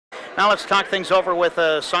Now let's talk things over with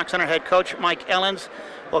Sauk Centre head coach Mike Ellens.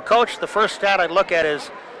 Well, Coach, the first stat I'd look at is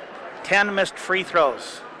 10 missed free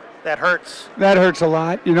throws. That hurts. That hurts a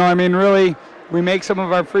lot. Really, we make some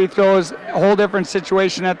of our free throws, a whole different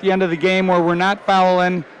situation at the end of the game where we're not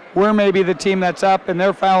fouling. We're maybe the team that's up and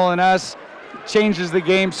they're fouling us. Changes the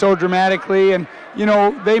game so dramatically. And,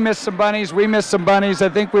 they miss some bunnies. We miss some bunnies. I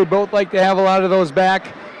think we'd both like to have a lot of those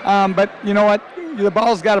back. But you know what? The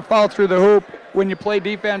ball's got to fall through the hoop when you play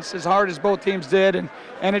defense as hard as both teams did.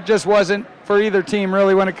 And it just wasn't for either team,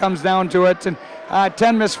 really, when it comes down to it. And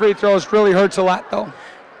 10 missed free throws really hurts a lot, though.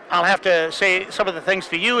 I'll have to say some of the things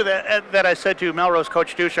to you that I said to Melrose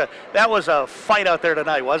Coach Dusha. That was a fight out there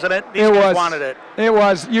tonight, wasn't it? These guys wanted it. It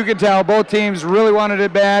was. You could tell both teams really wanted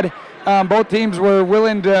it bad. Both teams were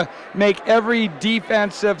willing to make every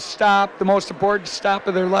defensive stop the most important stop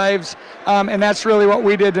of their lives. And that's really what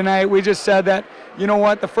we did tonight. We just said that,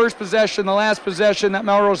 the first possession, the last possession that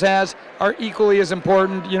Melrose has are equally as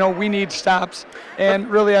important. We need stops. And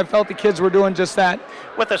really, I felt the kids were doing just that.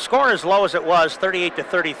 With the score as low as it was,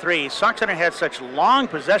 38-33, Sauk Centre had such long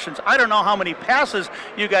possessions. I don't know how many passes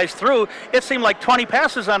you guys threw. It seemed like 20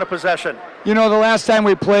 passes on a possession. The last time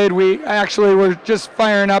we played, we actually were just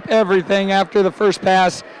firing up everything after the first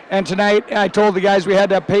pass. And tonight, I told the guys we had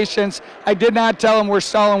to have patience. I did not tell them we're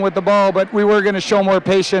stalling with the ball, but we were going to show more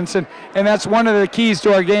patience. And that's one of the keys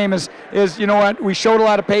to our game is we showed a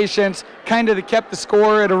lot of patience, kind of kept the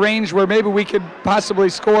score at a range where maybe we could possibly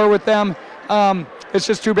score with them. It's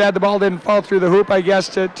just too bad the ball didn't fall through the hoop, I guess,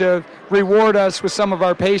 to reward us with some of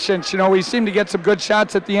our patience. We seemed to get some good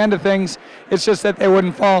shots at the end of things. It's just that they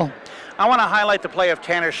wouldn't fall. I want to highlight the play of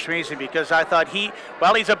Tanner Schmeese because I thought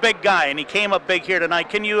he's a big guy and he came up big here tonight.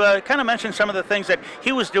 Can you kind of mention some of the things that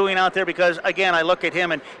he was doing out there? Because, again, I look at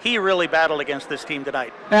him and he really battled against this team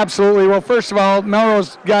tonight. Absolutely. Well, first of all,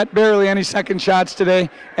 Melrose got barely any second shots today,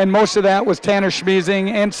 and most of that was Tanner Schmeese,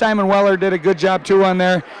 and Simon Weller did a good job, too, on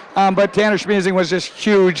there. But Tanner Schmeese was just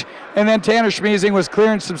huge. And then Tanner Schmeese was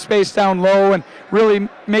clearing some space down low and really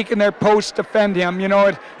making their post defend him.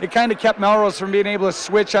 It kind of kept Melrose from being able to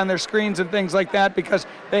switch on their screens and things like that because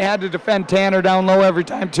they had to defend Tanner down low every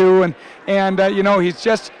time too. And he's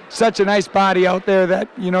just such a nice body out there that,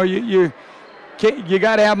 you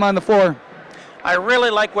got to have him on the floor. I really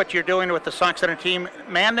like what you're doing with the Sauk Centre team,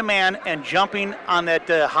 man-to-man and jumping on that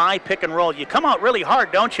high pick and roll. You come out really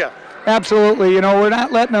hard, don't you? Absolutely. We're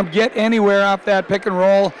not letting them get anywhere off that pick and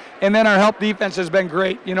roll. And then our help defense has been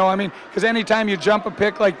great. Because anytime you jump a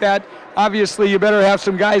pick like that, obviously you better have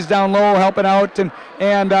some guys down low helping out.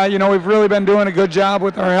 And we've really been doing a good job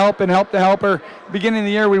with our help and help the helper. Beginning of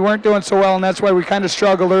the year, we weren't doing so well, and that's why we kind of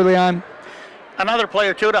struggled early on. Another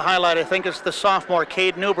player, too, to highlight, I think, is the sophomore,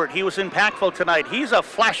 Cade Newbert. He was impactful tonight. He's a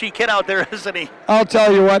flashy kid out there, isn't he? I'll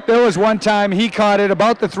tell you what, there was one time he caught it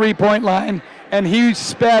about the three-point line, and he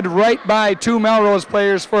sped right by two Melrose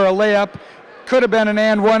players for a layup. Could have been an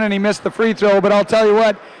and one, and he missed the free throw, but I'll tell you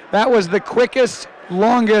what, that was the quickest,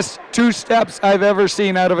 longest 2 steps I've ever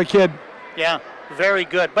seen out of a kid. Yeah. Very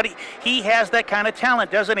good. But he has that kind of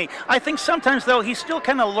talent, doesn't he? I think sometimes, though, he's still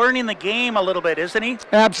kind of learning the game a little bit, isn't he?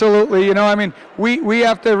 Absolutely. We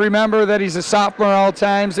have to remember that he's a sophomore all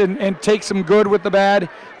times and take some good with the bad,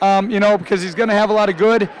 because he's going to have a lot of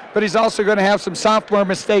good, but he's also going to have some sophomore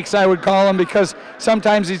mistakes, I would call him, because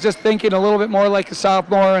sometimes he's just thinking a little bit more like a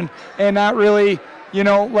sophomore and not really,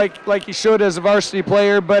 like he should as a varsity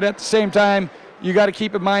player, but at the same time, you got to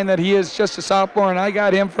keep in mind that he is just a sophomore, and I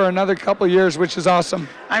got him for another couple of years, which is awesome.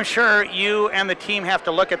 I'm sure you and the team have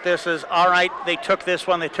to look at this as, all right, they took this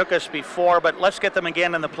one, they took us before, but let's get them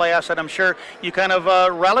again in the playoffs, and I'm sure you kind of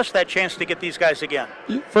relish that chance to get these guys again.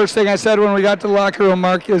 First thing I said when we got to the locker room,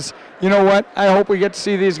 Mark, is, you know what, I hope we get to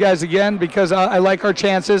see these guys again because I like our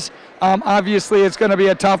chances. Obviously, it's going to be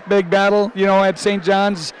a tough, big battle, at St.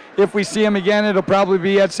 John's. If we see them again, it'll probably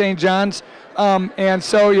be at St. John's. And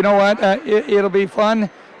so, you know what, it'll be fun.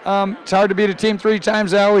 It's hard to beat a team 3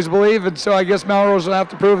 times, I always believe, and so I guess Melrose will have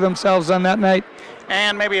to prove themselves on that night.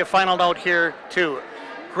 And maybe a final note here, too.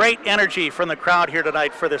 Great energy from the crowd here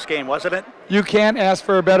tonight for this game, wasn't it? You can't ask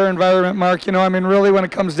for a better environment, Mark. Really, when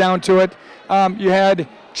it comes down to it, you had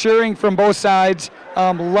cheering from both sides,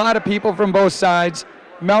 a lot of people from both sides.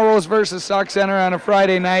 Melrose versus Sauk Centre on a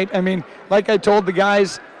Friday night. Like I told the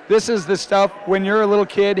guys, this is the stuff when you're a little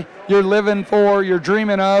kid, you're living for, you're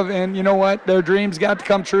dreaming of, and you know what? Their dreams got to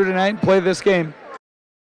come true tonight and play this game.